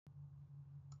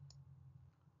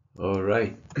All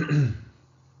right.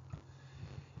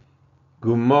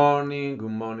 Good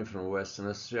morning from Western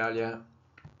Australia.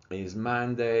 It's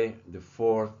Monday, the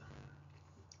 4th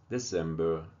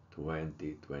December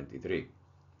 2023.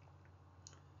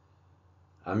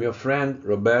 I'm your friend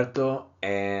Roberto,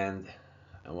 and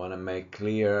I want to make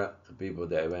clear to people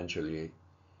that eventually,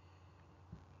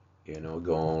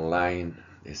 go online,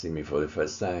 they see me for the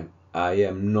first time. I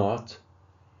am not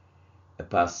a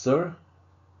pastor.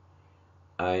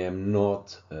 I am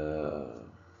not, a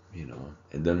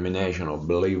denominational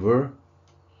believer.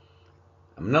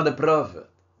 I'm not a prophet.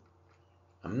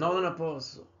 I'm not an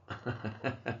apostle.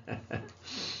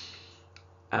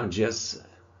 I'm just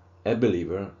a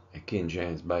believer, a King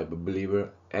James Bible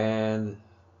believer, and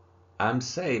I'm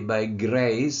saved by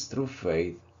grace through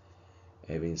faith,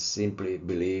 having simply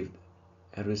believed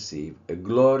and received a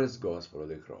glorious gospel of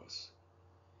the cross.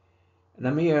 And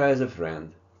I'm here as a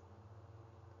friend,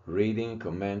 reading,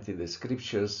 commenting the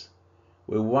scriptures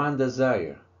with one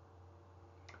desire,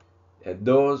 that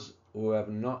those who have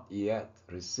not yet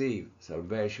received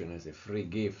salvation as a free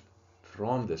gift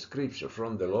from the scripture,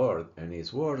 from the Lord and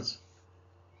His words,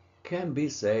 can be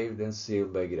saved and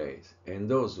sealed by grace. And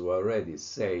those who are already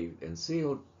saved and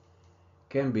sealed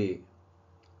can be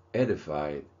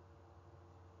edified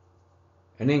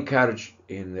and encouraged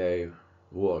in their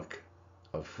work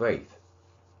of faith.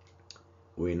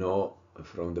 We know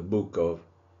from the book of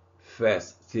 1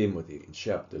 Timothy in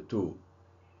chapter 2,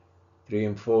 3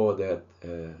 and 4 that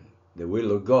the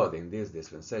will of God in this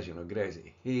dispensation of grace,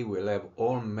 He will have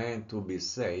all men to be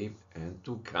saved and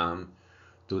to come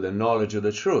to the knowledge of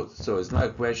the truth. So it's not a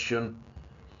question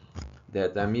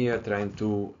that I'm here trying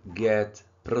to get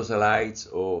proselytes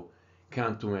or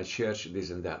come to my church, this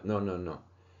and that. No.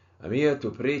 I'm here to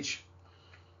preach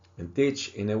and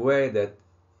teach in a way that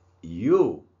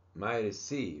you might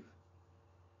receive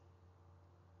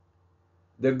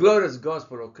the glorious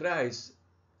gospel of Christ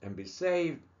and be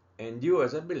saved, and you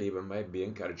as a believer might be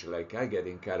encouraged like I get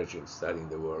encouraged in studying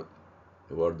the word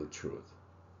of truth.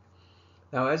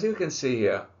 Now, as you can see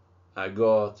here, I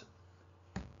got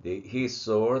His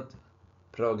Sword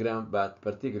program, but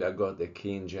particularly I got the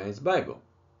King James Bible.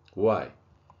 Why?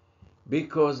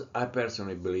 Because I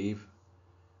personally believe,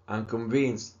 I'm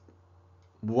convinced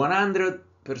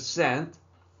 100%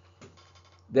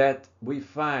 that we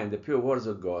find the pure words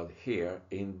of God here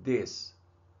in this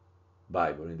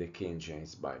Bible, in the King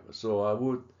James Bible. So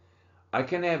I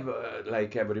can have,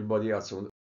 like everybody else on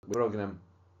the program,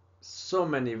 so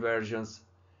many versions,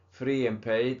 free and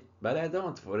paid, but I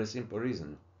don't, for a simple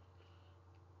reason.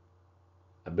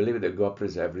 I believe that God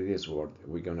preserved this word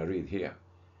we're going to read here.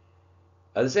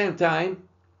 At the same time,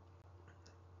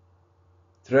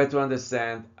 try to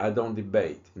understand, I don't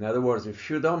debate. In other words, if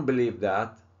you don't believe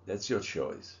that, that's your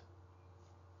choice.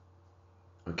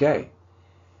 Okay?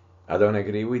 I don't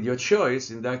agree with your choice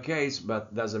in that case,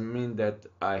 but doesn't mean that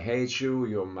I hate you,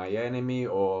 you're my enemy,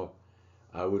 or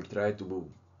I will try to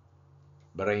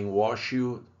brainwash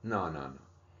you. No.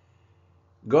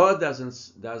 God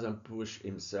doesn't push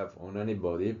Himself on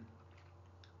anybody.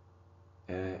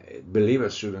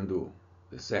 Believers shouldn't do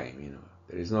the same,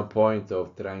 There is no point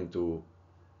of trying to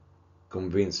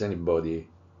convince anybody.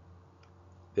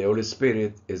 The Holy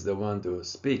Spirit is the one who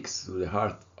speaks to the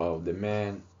heart of the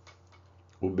man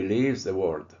who believes the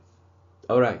word.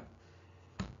 All right.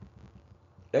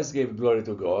 Let's give glory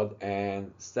to God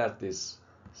and start this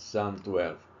Psalm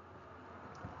 12.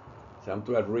 Psalm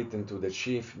 12 written to the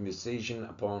chief musician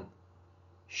upon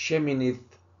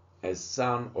Sheminith, a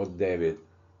son of David.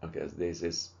 Okay, this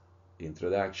is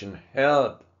introduction.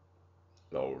 Help,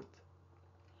 Lord.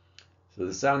 So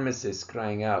the psalmist is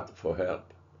crying out for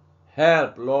help.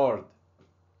 Help, Lord,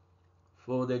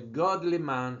 for the godly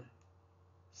man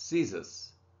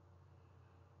ceases,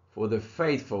 for the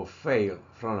faithful fail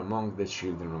from among the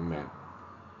children of men.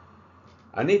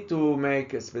 I need to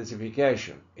make a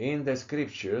specification. In the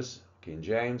scriptures, King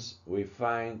James, we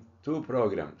find two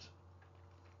programs.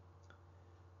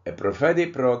 A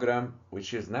prophetic program,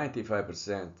 which is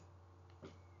 95%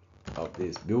 of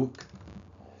this book,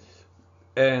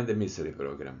 and the mystery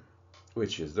program,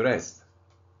 which is the rest.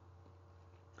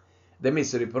 The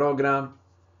mystery program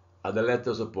are the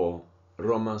letters of Paul,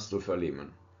 Romans to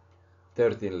Philemon.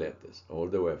 13 letters, all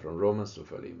the way from Romans to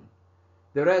Philemon.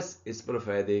 The rest is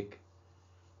prophetic,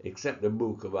 except the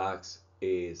book of Acts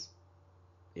is,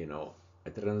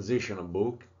 a transitional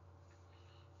book.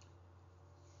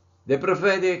 The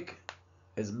prophetic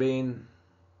has been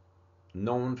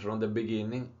known from the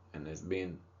beginning and has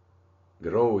been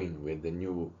growing with the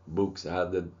new books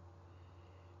added.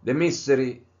 The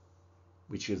mystery,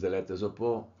 which is the letters of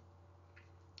Paul,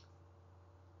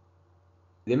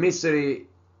 The mystery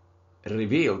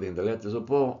revealed in the letters of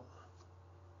Paul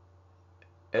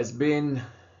has been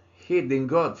hid in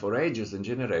God for ages and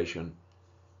generations,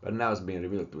 but now it's been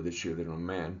revealed to the children of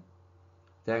men,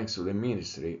 thanks to the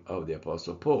ministry of the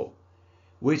Apostle Paul,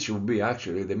 which will be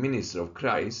actually the ministry of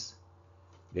Christ,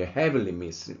 the heavenly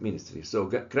ministry. So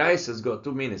Christ has got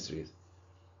two ministries,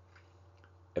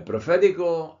 a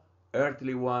prophetical,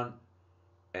 earthly one,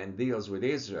 and deals with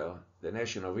Israel, the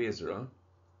nation of Israel,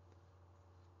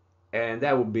 and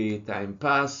that will be time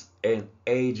past and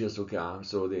ages to come.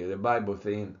 So the Bible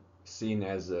thing seen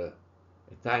as a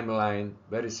timeline,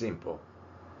 very simple.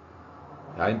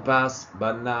 Time past,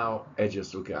 but now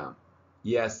ages to come.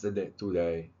 Yesterday,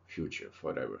 today, future,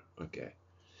 forever. Okay.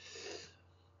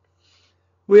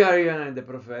 We are here in the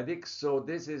prophetic, so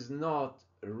this is not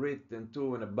written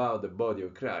to and about the body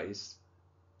of Christ,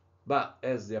 but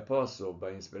as the apostle,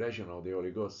 by inspiration of the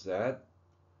Holy Ghost, said,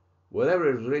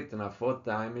 whatever is written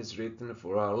aforetime is written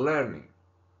for our learning.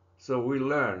 So we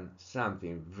learn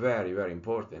something very, very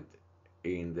important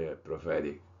in the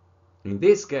prophetic. In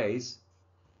this case,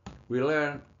 we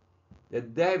learn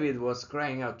that David was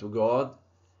crying out to God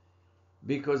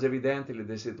because evidently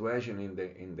the situation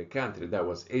in the country, that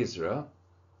was Israel,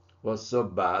 was so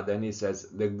bad, and he says,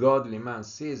 the godly man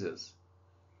ceases,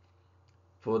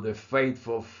 for the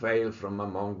faithful fail from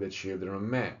among the children of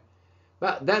men.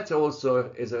 But that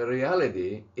also is a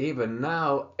reality even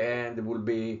now, and will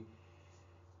be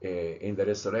in the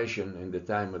restoration in the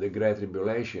time of the Great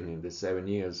Tribulation, in the 7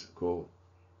 years called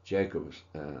Jacob's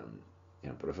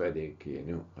prophetic,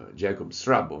 Jacob's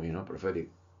trouble, prophetic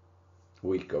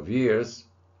week of years.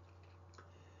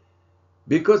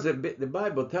 Because the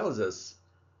Bible tells us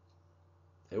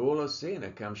all have sinned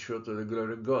and come short of the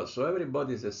glory of God. So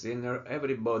everybody is a sinner,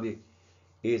 everybody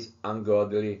is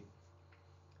ungodly,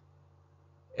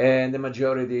 and the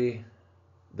majority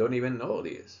don't even know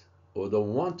this, or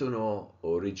don't want to know,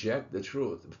 or reject the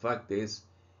truth. The fact is,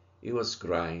 he was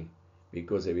crying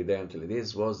because evidently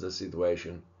this was the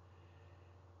situation.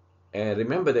 And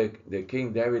remember that the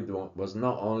King David was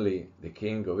not only the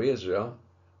king of Israel,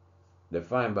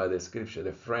 defined by the scripture,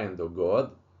 the friend of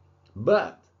God,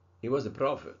 but he was a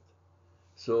prophet.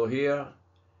 So here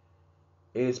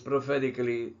is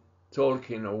prophetically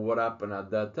talking of what happened at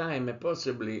that time, and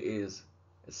possibly is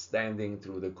standing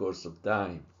through the course of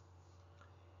time.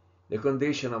 The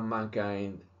condition of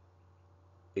mankind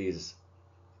is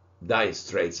dire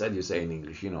straits. How do you say in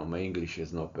English? My English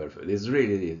is not perfect. It's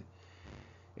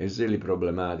really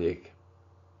problematic.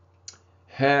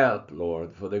 Help,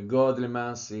 Lord, for the godly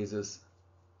man ceases,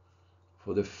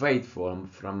 for the faithful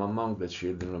from among the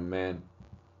children of men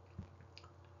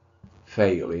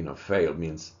fail. Fail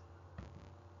means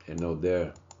not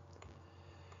there.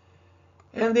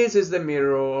 And this is the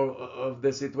mirror of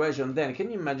the situation then.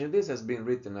 Can you imagine? This has been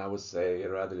written, I would say,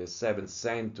 rather the 7th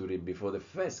century before the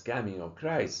first coming of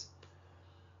Christ.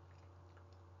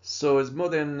 So it's more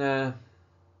than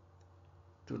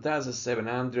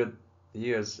 2,700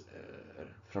 years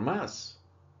from us.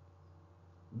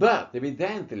 But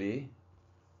evidently,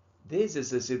 this is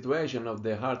the situation of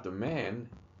the heart of man.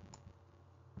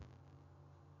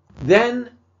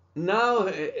 Then, now,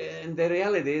 and the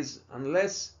reality is,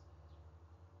 unless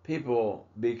people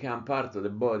become part of the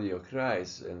body of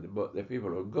Christ and the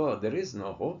people of God, there is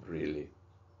no hope, really.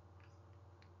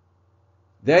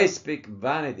 They speak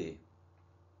vanity,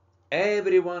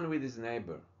 everyone with his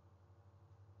neighbor,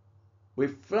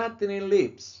 with flattering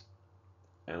lips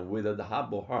and with a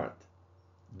humble heart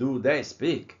do they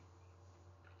speak.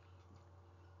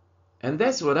 And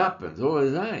that's what happens all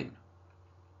the time.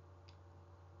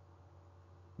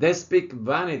 They speak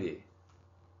vanity.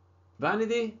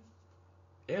 Vanity,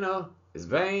 is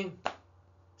vain,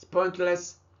 it's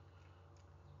pointless,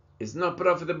 it's not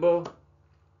profitable,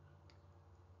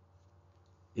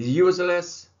 it's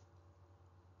useless,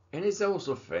 and it's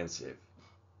also offensive.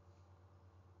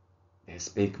 They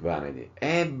speak vanity.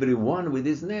 Everyone with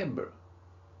his neighbor.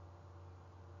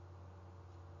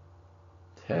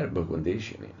 Terrible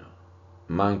condition,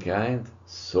 Mankind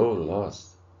so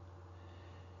lost.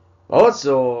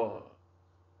 Also,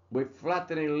 with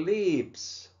flattering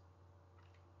lips,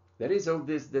 there is all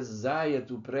this desire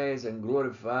to praise and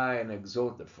glorify and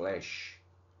exalt the flesh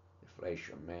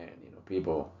of man.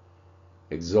 People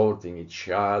exalting each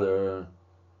other.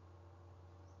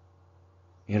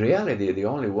 In reality, the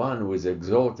only one who is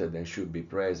exalted and should be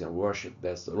praised and worshipped,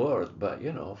 that's the Lord. But,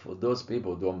 for those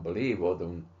people who don't believe or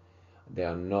they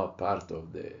are not part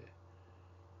of the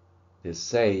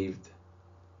saved,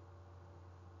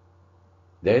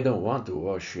 they don't want to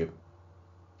worship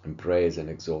and praise and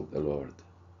exalt the Lord.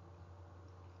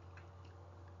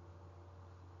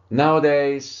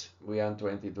 Nowadays, we are in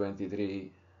 2023,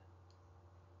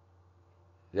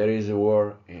 there is a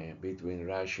war between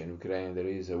Russia and Ukraine, there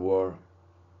is a war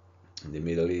in the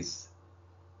Middle East,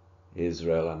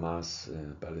 Israel, Hamas,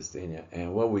 Palestine,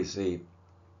 and what we see,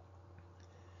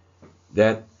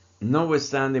 that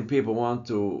notwithstanding people want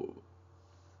to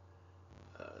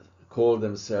call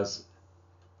themselves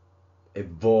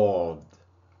evolved,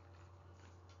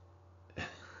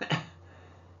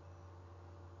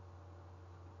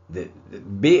 the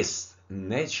beast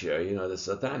nature, the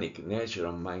satanic nature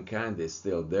of mankind is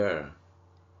still there.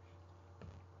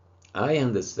 I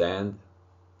understand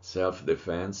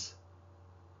self-defense,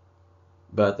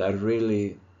 but I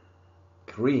really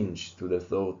cringe to the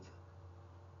thought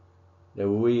that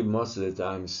we most of the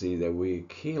time see that we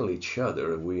kill each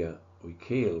other, we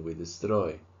kill, we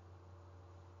destroy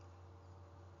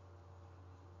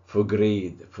for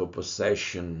greed, for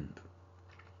possession,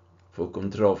 for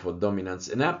control, for dominance.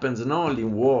 It happens not only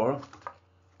in war,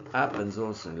 happens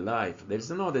also in life. There's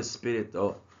not a spirit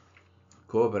of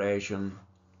cooperation,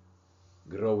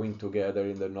 growing together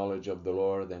in the knowledge of the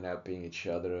Lord and helping each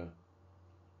other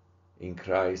in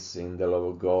Christ, in the love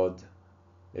of God.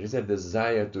 There is a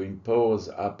desire to impose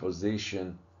our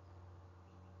position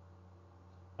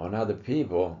on other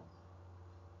people,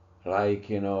 like,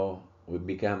 we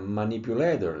become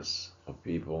manipulators of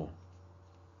people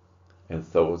and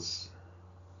thoughts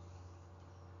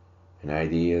and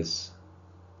ideas.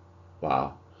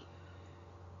 Wow.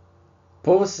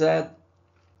 Paul said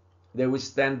that we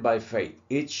stand by faith.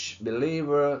 Each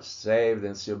believer saved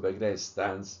and sealed by grace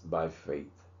stands by faith.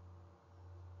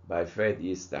 By faith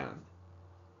ye stand.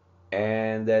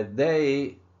 And that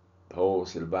they, Paul,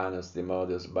 Silvanus,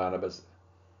 Timotheus, Barnabas,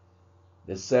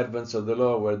 the servants of the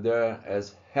Lord, were there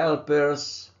as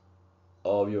helpers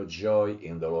of your joy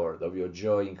in the Lord, of your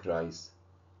joy in Christ,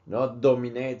 not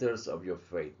dominators of your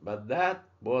faith. But that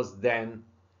was then.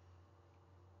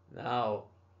 Now,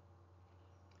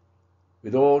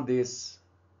 with all this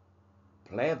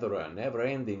plethora,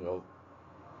 never-ending of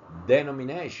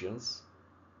denominations,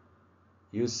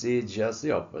 you see just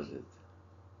the opposite.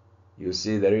 You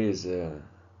see there is a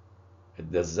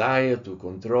desire to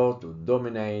control, to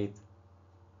dominate,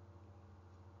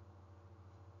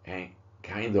 and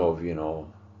kind of,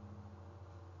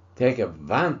 take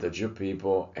advantage of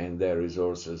people and their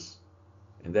resources.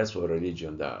 And that's what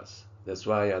religion does. That's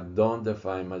why I don't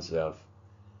define myself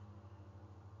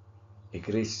a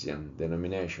Christian,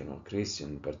 denominational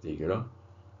Christian in particular,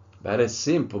 but a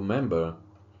simple member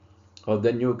of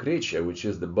the new creature, which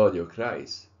is the body of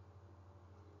Christ.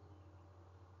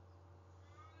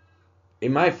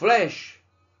 In my flesh,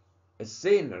 a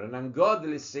sinner, an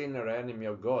ungodly sinner, enemy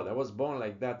of God. I was born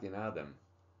like that in Adam.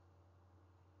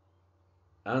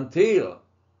 Until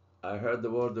I heard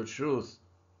the word of truth,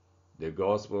 the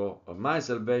gospel of my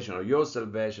salvation, or your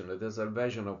salvation, or the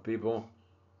salvation of people,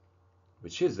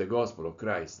 which is the gospel of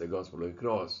Christ, the gospel of the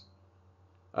cross.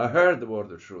 I heard the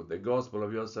word of truth. The gospel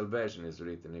of your salvation is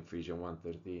written in Ephesians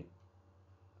 1:13.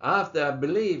 After I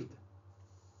believed,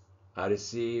 I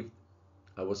received,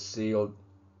 I was sealed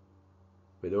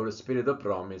with the Holy Spirit of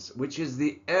promise, which is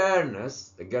the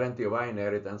earnest, the guarantee of our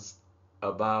inheritance,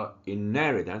 about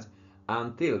inheritance,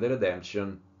 until the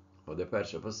redemption of the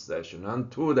purchased possession,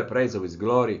 unto the praise of His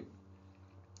glory.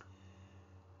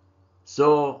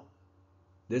 So,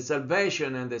 the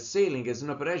salvation and the sealing is an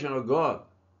operation of God.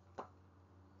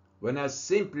 When I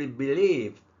simply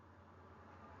believed,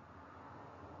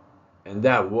 and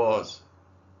that was,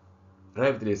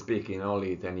 relatively speaking,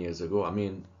 only 10 years ago,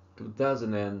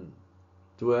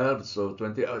 2012, so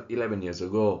 11 years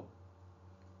ago,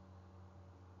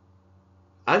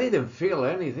 I didn't feel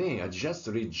anything. I just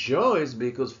rejoiced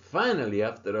because finally,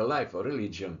 after a life of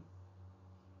religion,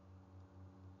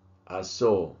 I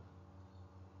saw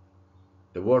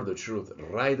the word of truth,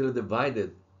 rightly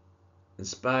divided,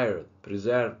 inspired,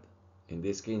 preserved in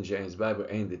this King James Bible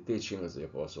and the teaching of the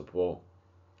Apostle Paul.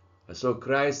 I saw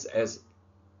Christ as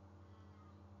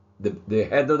the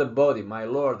head of the body, my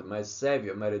Lord, my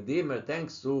Savior, my Redeemer,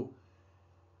 thanks to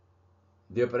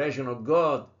the operation of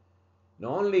God.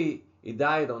 Not only He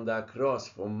died on that cross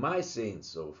for my sins,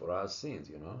 so for our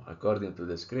sins, according to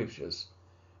the scriptures,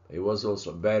 He was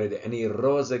also buried, and He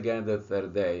rose again the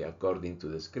third day, according to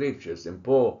the scriptures. And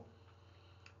Paul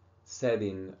said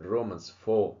in Romans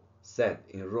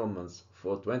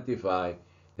 4:25,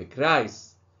 that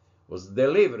Christ was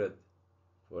delivered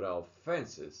for our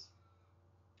offenses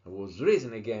and was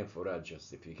risen again for our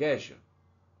justification.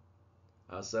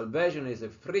 Our salvation is a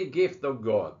free gift of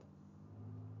God.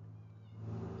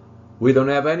 We don't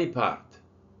have any part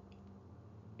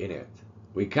in it.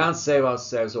 We can't save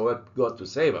ourselves or help God to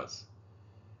save us.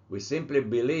 We simply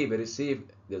believe, receive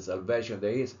the salvation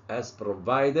that He has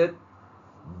provided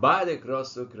by the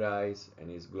cross of Christ and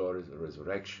His glorious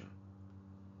resurrection.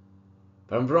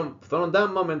 From that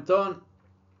moment on,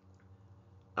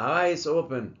 our eyes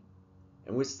open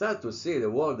and we start to see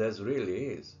the world as really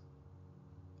is.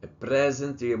 A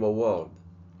present evil world,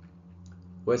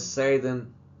 where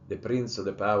Satan, the prince of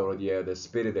the power of the air, the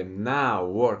spirit that now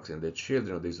works in the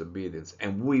children of disobedience,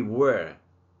 and we were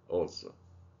also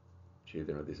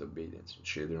children of disobedience,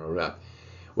 children of wrath.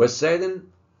 Where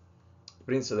Satan,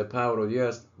 prince of the power of the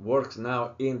earth, works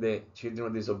now in the children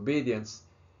of disobedience,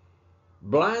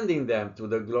 blinding them to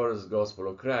the glorious gospel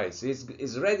of Christ.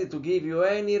 He's ready to give you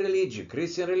any religion,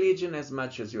 Christian religion, as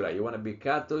much as you like. You want to be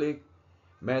Catholic,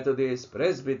 Methodist,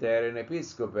 Presbyterian,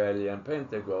 Episcopalian,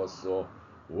 Pentecostal,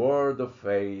 Word of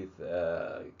Faith,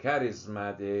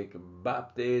 Charismatic,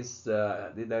 Baptist,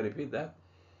 did I repeat that?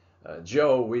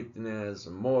 Jehovah's Witness,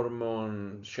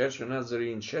 Mormon, Church of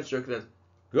Nazarene, Church of Christ.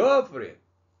 Go for it.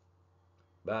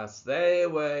 But stay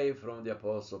away from the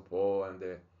Apostle Paul and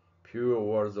the pure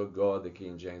words of God, the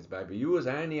King James Bible. Use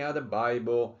any other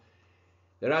Bible.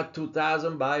 There are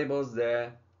 2,000 Bibles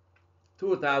there,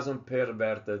 2,000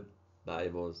 perverted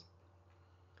Bibles.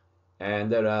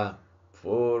 And there are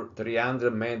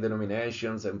 300 main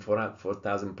denominations and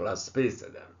 4,000 plus spirits.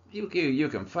 You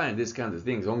can find these kind of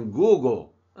things on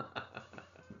Google.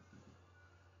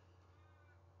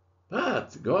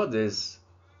 But God is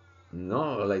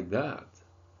not like that.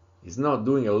 He's not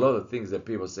doing a lot of things that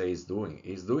people say He's doing.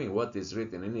 He's doing what is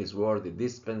written in His Word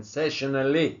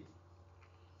dispensationally.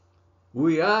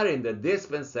 We are in the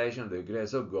dispensation of the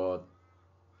grace of God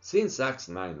since Acts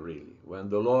 9, really, when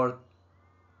the Lord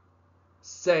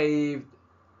saved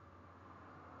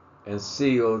and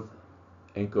sealed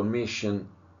and commissioned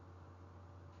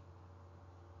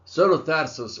Saul of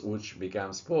Tarsus, which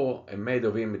becomes Paul, and made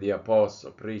of him the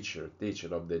apostle, preacher,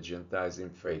 teacher of the Gentiles in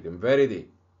faith and verity.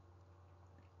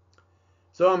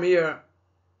 So I'm here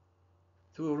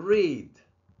to read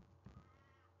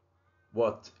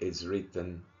what is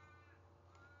written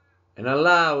and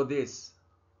allow this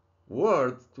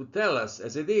word to tell us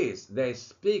as it is. They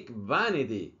speak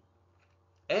vanity,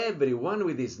 everyone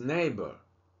with his neighbor,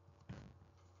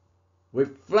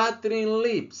 with flattering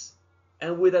lips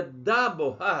and with a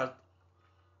double heart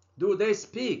do they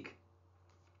speak.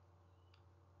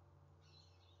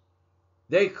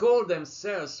 They call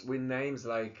themselves with names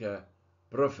like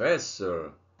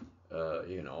professor,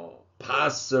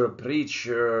 pastor,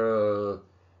 preacher,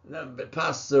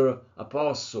 pastor,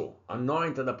 apostle,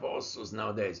 anointed apostles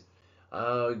nowadays,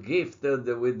 gifted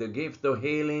with the gift of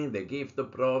healing, the gift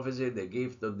of prophecy, the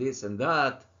gift of this and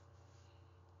that.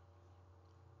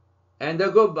 And they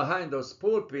go behind those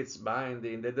pulpits, behind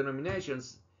in the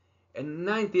denominations, and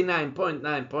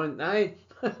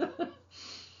 99.9%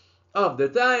 of the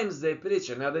times they preach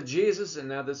another Jesus,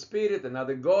 another spirit,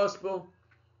 another gospel.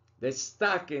 They're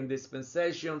stuck in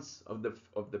dispensations of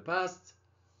the past.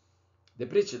 They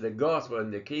preach the gospel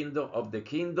and the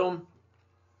kingdom,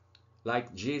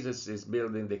 like Jesus is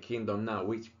building the kingdom now,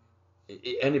 which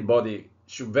anybody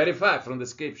should verify from the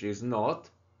scripture is not.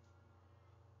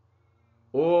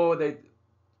 Or they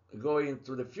go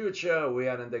into the future, we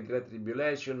are in the great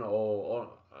tribulation, or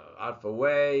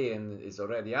halfway, and it's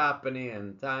already happening,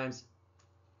 and times.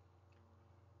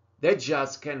 They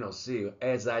just cannot see,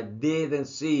 as I didn't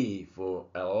see for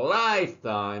a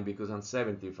lifetime, because I'm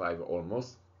 75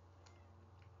 almost.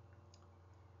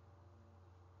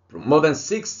 For more than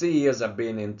 60 years I've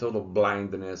been in total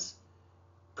blindness,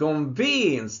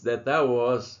 convinced that I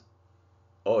was,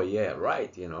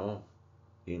 right,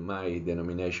 in my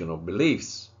denominational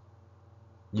beliefs,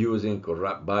 using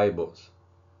corrupt Bibles.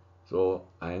 So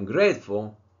I am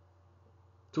grateful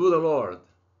to the Lord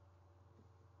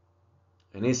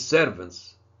and His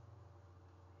servants,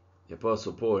 the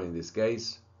Apostle Paul in this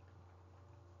case,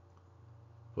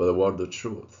 for the word of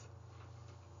truth.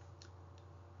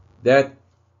 That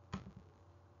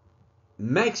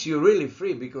makes you really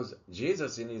free, because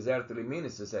Jesus in His earthly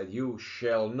ministry said, you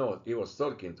shall not. He was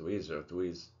talking to Israel, to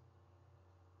His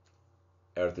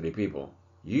earthly people.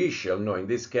 Ye shall know, in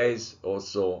this case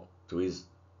also to His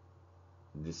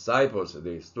disciples,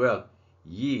 these 12,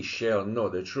 ye shall know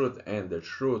the truth, and the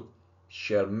truth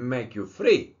shall make you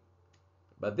free.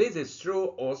 But this is true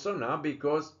also now,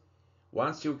 because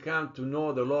once you come to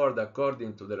know the Lord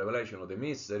according to the revelation of the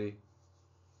mystery,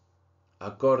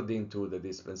 according to the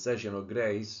dispensation of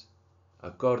grace,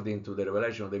 according to the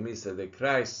revelation of the mystery that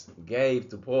Christ gave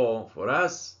to Paul for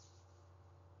us,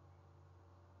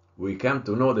 we come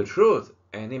to know the truth,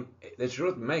 and the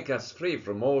truth makes us free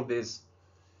from all this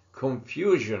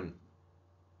confusion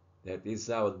that is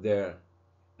out there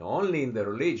not only in the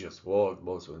religious world,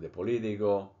 but also in the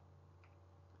political.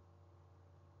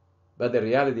 But the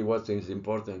reality, what is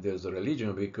important is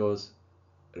religion, because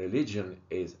religion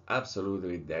is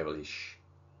absolutely devilish.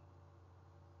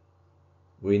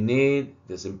 We need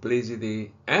the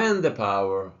simplicity and the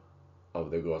power of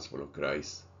the gospel of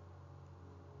Christ.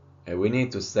 And we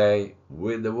need to stay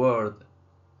with the word,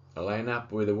 line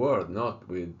up with the word, not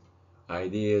with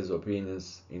ideas,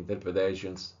 opinions,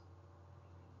 interpretations.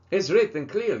 It's written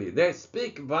clearly, they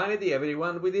speak vanity,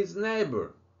 everyone with his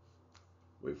neighbor.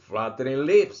 With flattering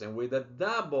lips and with a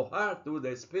double heart do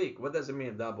they speak. What does it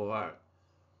mean, double heart?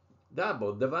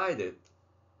 Double, divided.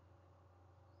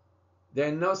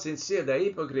 They're not sincere, they're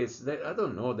hypocrites. I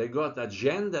don't know, they got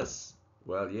agendas.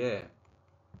 Well, yeah.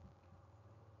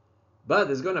 But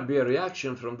there's going to be a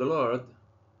reaction from the Lord,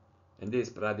 and this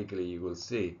practically you will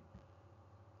see.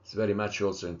 It's very much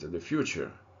also into the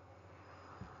future.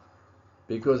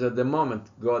 Because at the moment,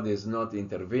 God is not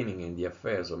intervening in the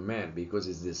affairs of men, because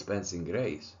He's dispensing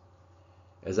grace.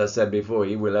 As I said before,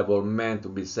 He will have all men to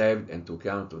be saved and to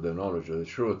come to the knowledge of the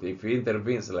truth. If He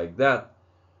intervenes like that,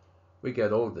 we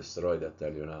get all destroyed, I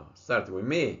tell you now. Start with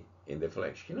me in the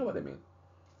flesh. You know what I mean?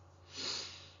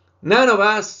 None of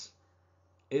us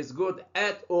is good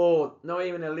at all, not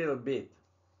even a little bit.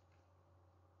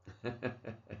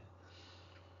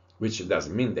 Which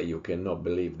doesn't mean that you cannot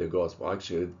believe the gospel.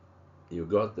 Actually, you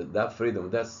got that freedom.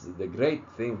 That's the great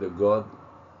thing, that God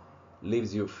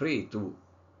leaves you free to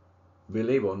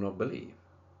believe or not believe.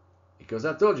 Because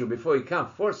I told you before, He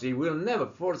can't force you. He will never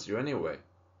force you anyway.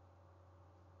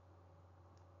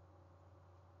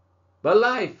 But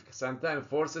life sometimes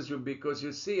forces you because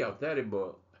you see how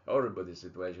terrible, horrible the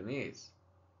situation is.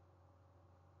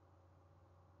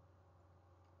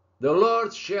 The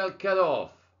Lord shall cut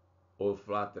off all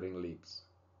flattering lips.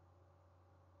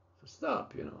 So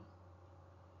stop,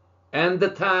 And the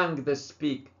tongue that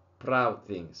speak proud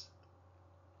things.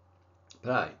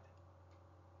 Pride.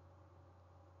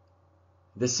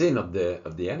 The sin of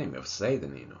the enemy, of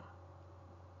Satan,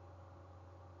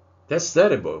 That's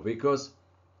terrible, because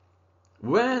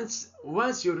once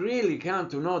you really come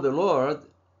to know the Lord,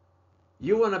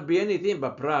 you want to be anything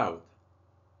but proud.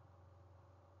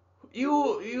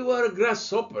 You are a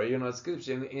grasshopper,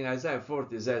 Scripture in Isaiah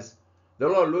 40 says, the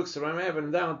Lord looks from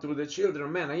heaven down to the children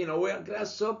of men. We are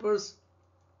grasshoppers.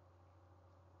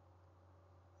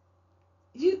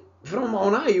 From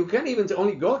on high, you can't even,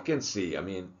 only God can see. I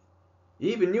mean,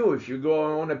 even you, if you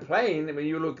go on a plane, when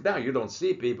you look down, you don't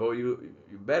see people, you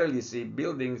barely see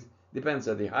buildings, depends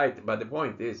on the height, but the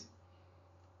point is,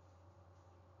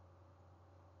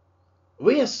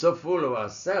 we are so full of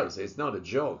ourselves, it's not a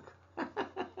joke.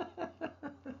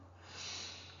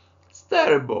 It's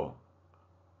terrible.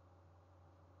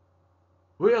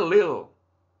 We are little.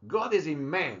 God is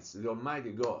immense, the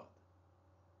Almighty God.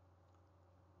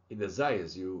 He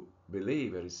desires you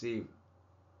believe and receive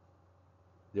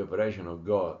the operation of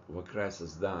God, what Christ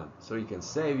has done, so He can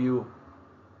save you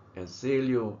and seal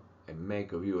you and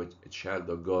make of you a child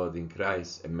of God in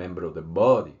Christ, a member of the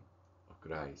body of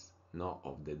Christ, not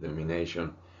of the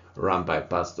denomination run by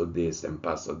pastor this and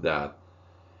pastor that.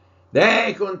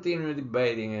 They continue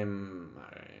debating and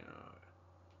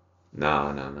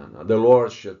no. The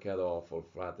Lord shall cut off all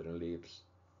flattering lips,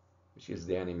 which is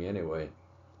the enemy anyway,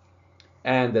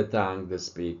 and the tongue that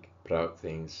speak proud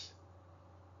things.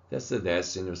 That's the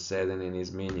destiny of Satan and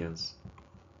his minions.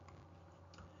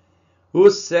 Who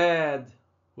has said,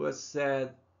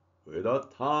 with our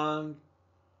tongue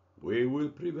we will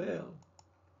prevail.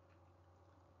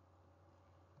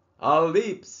 Our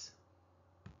lips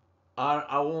are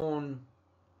our own.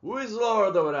 Who is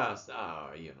Lord over us?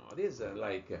 This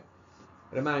is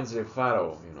reminds me of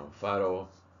Pharaoh, Pharaoh.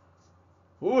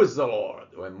 Who is the Lord?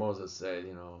 When Moses said,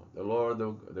 the Lord,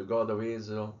 the God of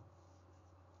Israel,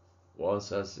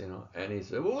 wants us, and he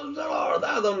said, who's the Lord?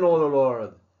 I don't know the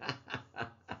Lord.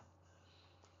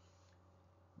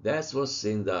 That's what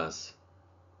sin does.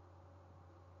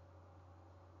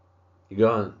 You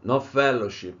got no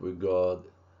fellowship with God.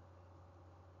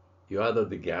 You're out of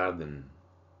the garden.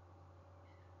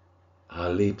 Our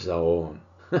lips are on.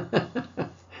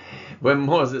 When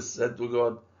Moses said to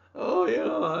God,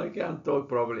 I can't talk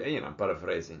properly. I'm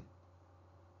paraphrasing.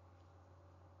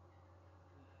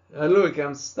 Look,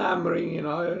 I'm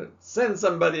stammering, send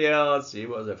somebody else. He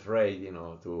was afraid,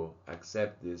 to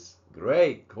accept this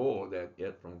great call that he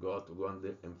had from God to go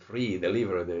and free,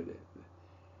 deliver the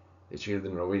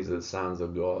children of Israel, the sons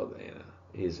of God.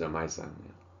 Israel, my son.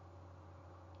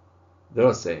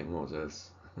 Thus say Moses,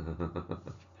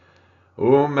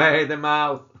 who made the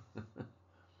mouth?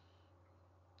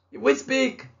 We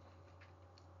speak.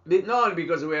 not only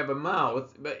because we have a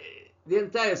mouth, but the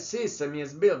entire system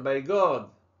is built by God.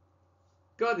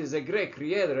 God is a great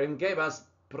creator and gave us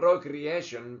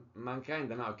procreation. Mankind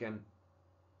now can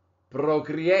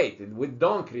procreate. We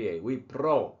don't create, we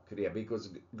procreate, because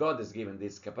God has given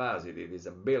this capacity, this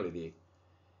ability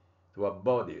to our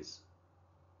bodies.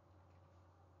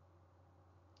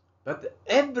 But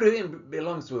everything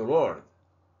belongs to the Lord,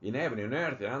 in heaven, in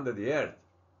earth, and under the earth.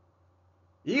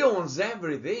 He owns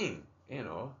everything, you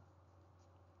know.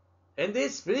 And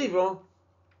these people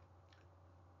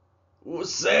who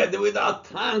said, without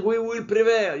tongue we will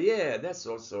prevail. Yeah, that's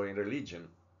also in religion.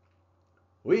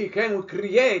 We can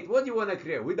create. What do you want to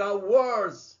create? Without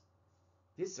words.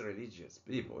 These religious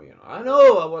people, you know. I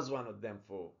know I was one of them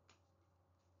for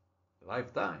a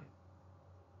lifetime.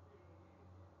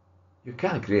 You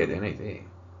can't create anything.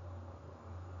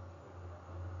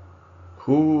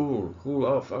 Cool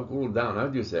off, cool down. How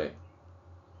do you say?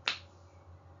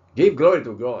 Give glory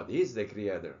to God. He's the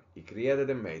creator. He created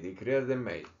and made. He created and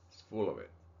made. It's full of it.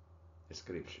 The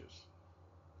scriptures.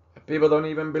 People don't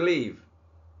even believe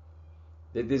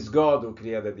that it's God who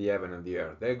created the heaven and the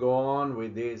earth. They go on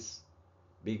with this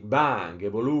Big Bang,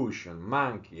 evolution,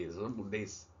 monkeys,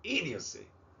 this idiocy.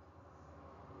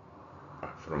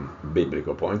 From a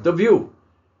biblical point of view,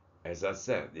 as I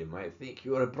said, you might think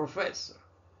you're a professor.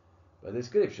 But the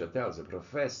scripture tells us,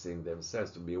 professing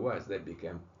themselves to be wise, they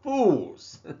became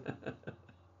fools.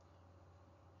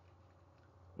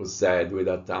 Who said, with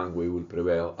our tongue we will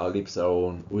prevail, our lips are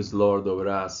on, who is Lord over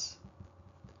us.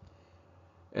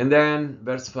 And then,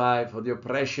 verse 5, for the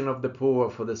oppression of the poor,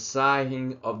 for the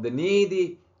sighing of the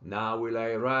needy, now will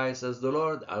I arise as the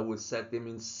Lord, I will set him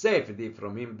in safety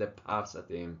from him that puffs at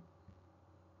him.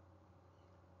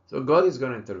 So God is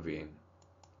going to intervene.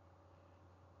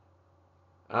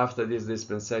 After this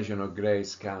dispensation of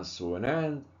grace comes to an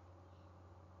end,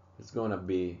 it's going to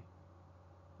be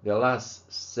the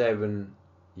last 7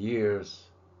 years.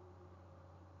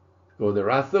 So the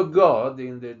wrath of God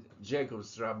in the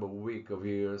Jacob's trouble week of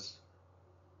years,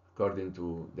 according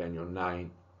to Daniel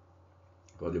 9,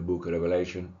 or the book of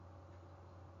Revelation,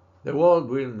 the world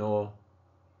will know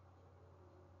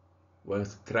when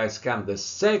Christ comes the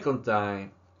second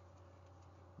time,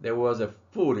 there was a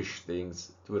foolish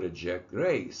things to reject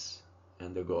grace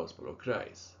and the gospel of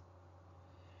Christ.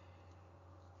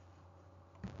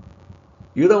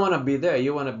 You don't want to be there.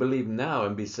 You want to believe now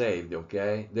and be saved,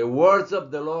 okay? The words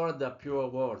of the Lord are pure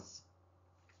words.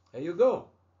 There you go.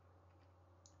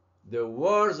 The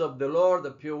words of the Lord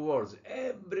are pure words.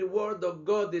 Every word of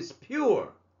God is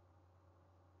pure.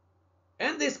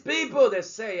 And these people that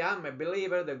say, I'm a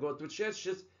believer, they go to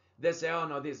churches, they say, oh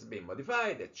no, this has been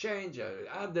modified, they change,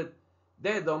 added.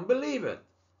 They don't believe it.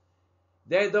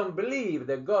 They don't believe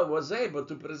that God was able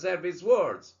to preserve his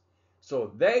words.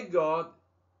 So their God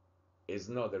is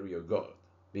not the real God,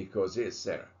 because he is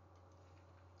there.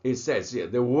 It says here,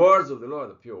 the words of the Lord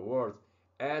are pure words,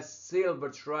 as silver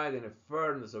tried in a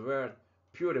furnace of earth,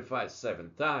 purified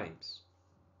 7 times.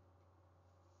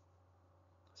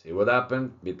 See what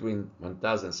happened between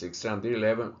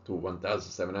 1611 to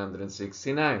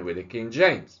 1769 with the King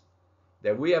James,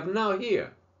 that we have now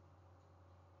here.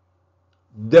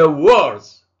 The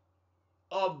words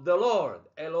of the Lord,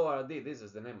 L-O-R-D, this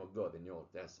is the name of God in the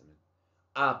Old Testament,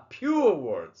 are pure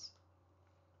words,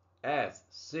 as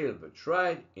silver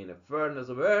tried in a furnace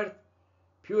of earth,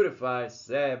 purified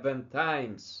 7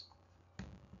 times.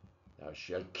 Thou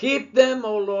shalt keep them,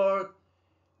 O Lord,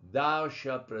 thou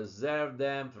shalt preserve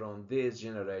them from this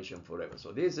generation forever.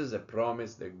 So this is a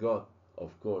promise that God,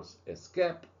 of course, has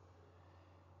kept.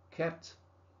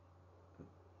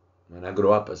 When I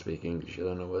grow up, I speak English. I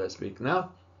don't know what I speak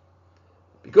now.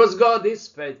 Because God is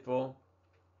faithful,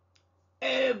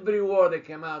 every word that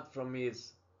came out from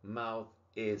his mouth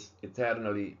is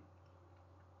eternally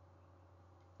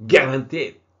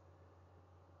guaranteed.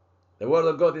 The word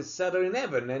of God is settled in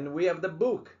heaven, and we have the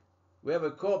book. We have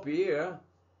a copy here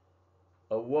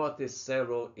of what is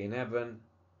settled in heaven.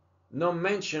 Not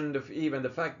mentioned even the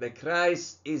fact that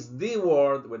Christ is the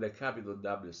Word with a capital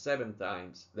W 7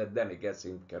 times, that then he gets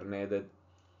incarnated.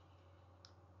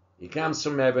 He comes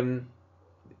from heaven,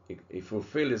 he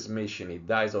fulfills his mission, he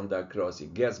dies on that cross, he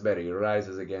gets buried, he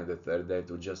rises again the 3rd day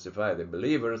to justify the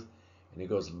believers, and he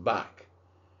goes back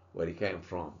where he came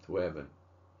from, to heaven.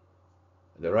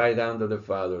 At the right hand of the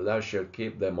Father, thou shalt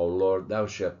keep them, O Lord, thou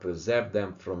shalt preserve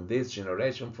them from this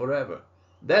generation forever.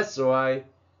 That's why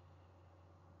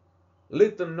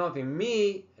Little Nothing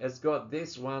Me has got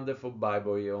this wonderful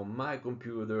Bible here on my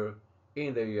computer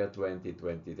in the year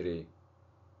 2023.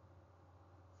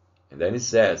 And then it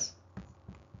says,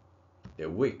 the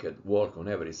wicked walk on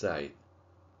every side.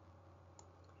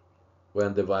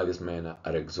 when the wise men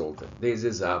are exalted. This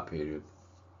is our period.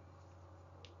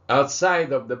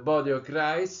 Outside of the body of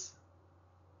Christ,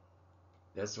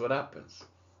 that's what happens.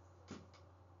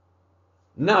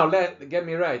 Now, get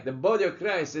me right. The body of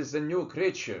Christ is a new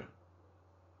creature.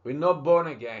 We're not born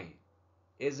again.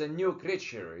 It's a new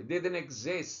creature. It didn't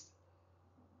exist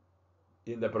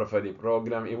in the prophetic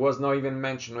program. It was not even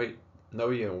mentioned,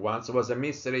 not even once. It was a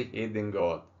mystery hidden in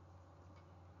God.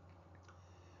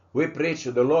 We preach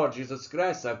the Lord Jesus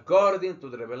Christ according to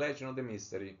the revelation of the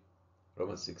mystery.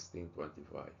 Romans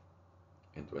 16:25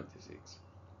 and 26.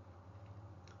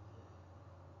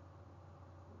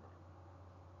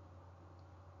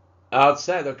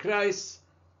 Outside of Christ,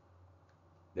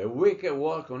 the wicked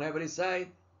walk on every side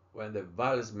when the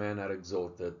wise men are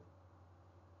exalted.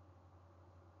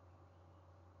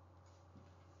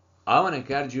 I want to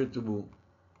encourage you to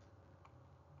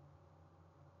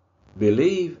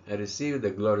believe and receive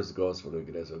the glorious gospel of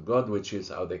the grace of God, which is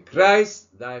how the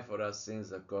Christ died for our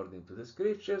sins according to the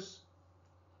scriptures,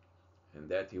 and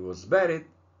that he was buried,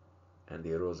 and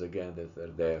he rose again the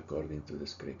third day according to the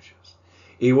scriptures.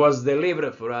 He was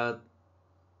delivered for our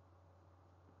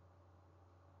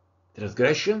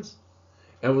transgressions,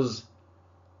 and was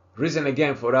risen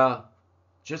again for our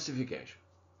justification.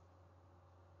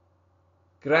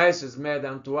 Christ is made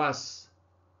unto us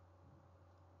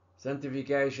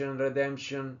sanctification,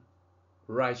 redemption,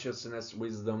 righteousness,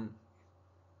 wisdom.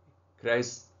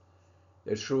 Christ,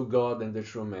 the true God and the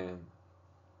true man,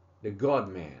 the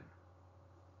God-man,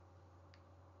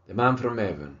 the man from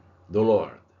heaven, the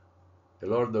Lord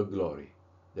of glory,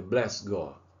 the blessed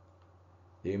God,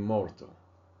 the immortal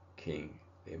King,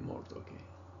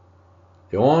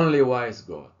 the only wise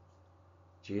God.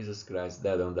 Jesus Christ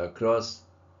died on the cross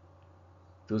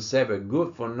to save a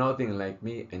good-for-nothing like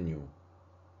me and you.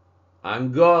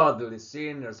 Ungodly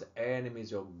sinners,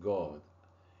 enemies of God,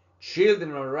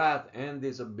 children of wrath and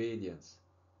disobedience.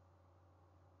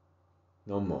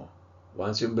 No more.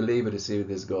 Once you believe and receive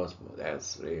this gospel,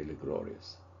 that's really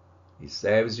glorious. He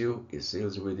saves you, he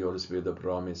seals you with the Holy Spirit of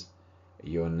promise.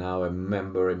 You are now a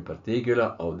member in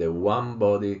particular of the one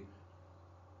body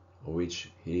of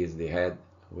which he is the head.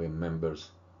 We are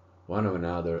members one of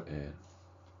another, and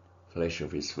flesh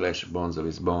of his flesh, bones of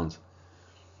his bones.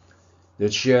 The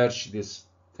church, this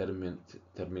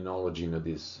terminology,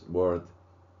 this word,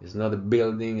 is not a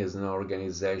building, is not an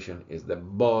organization, it's the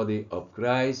body of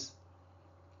Christ.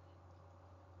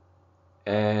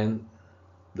 And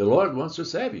the Lord wants to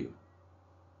save you.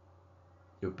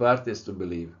 Your part is to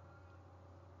believe.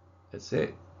 That's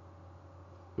it.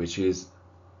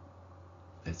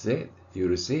 That's it. You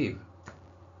receive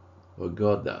what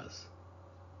God does.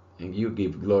 And you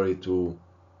give glory to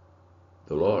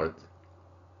the Lord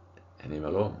and him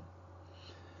alone.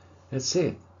 That's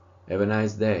it. Have a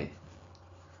nice day.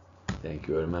 Thank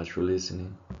you very much for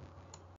listening.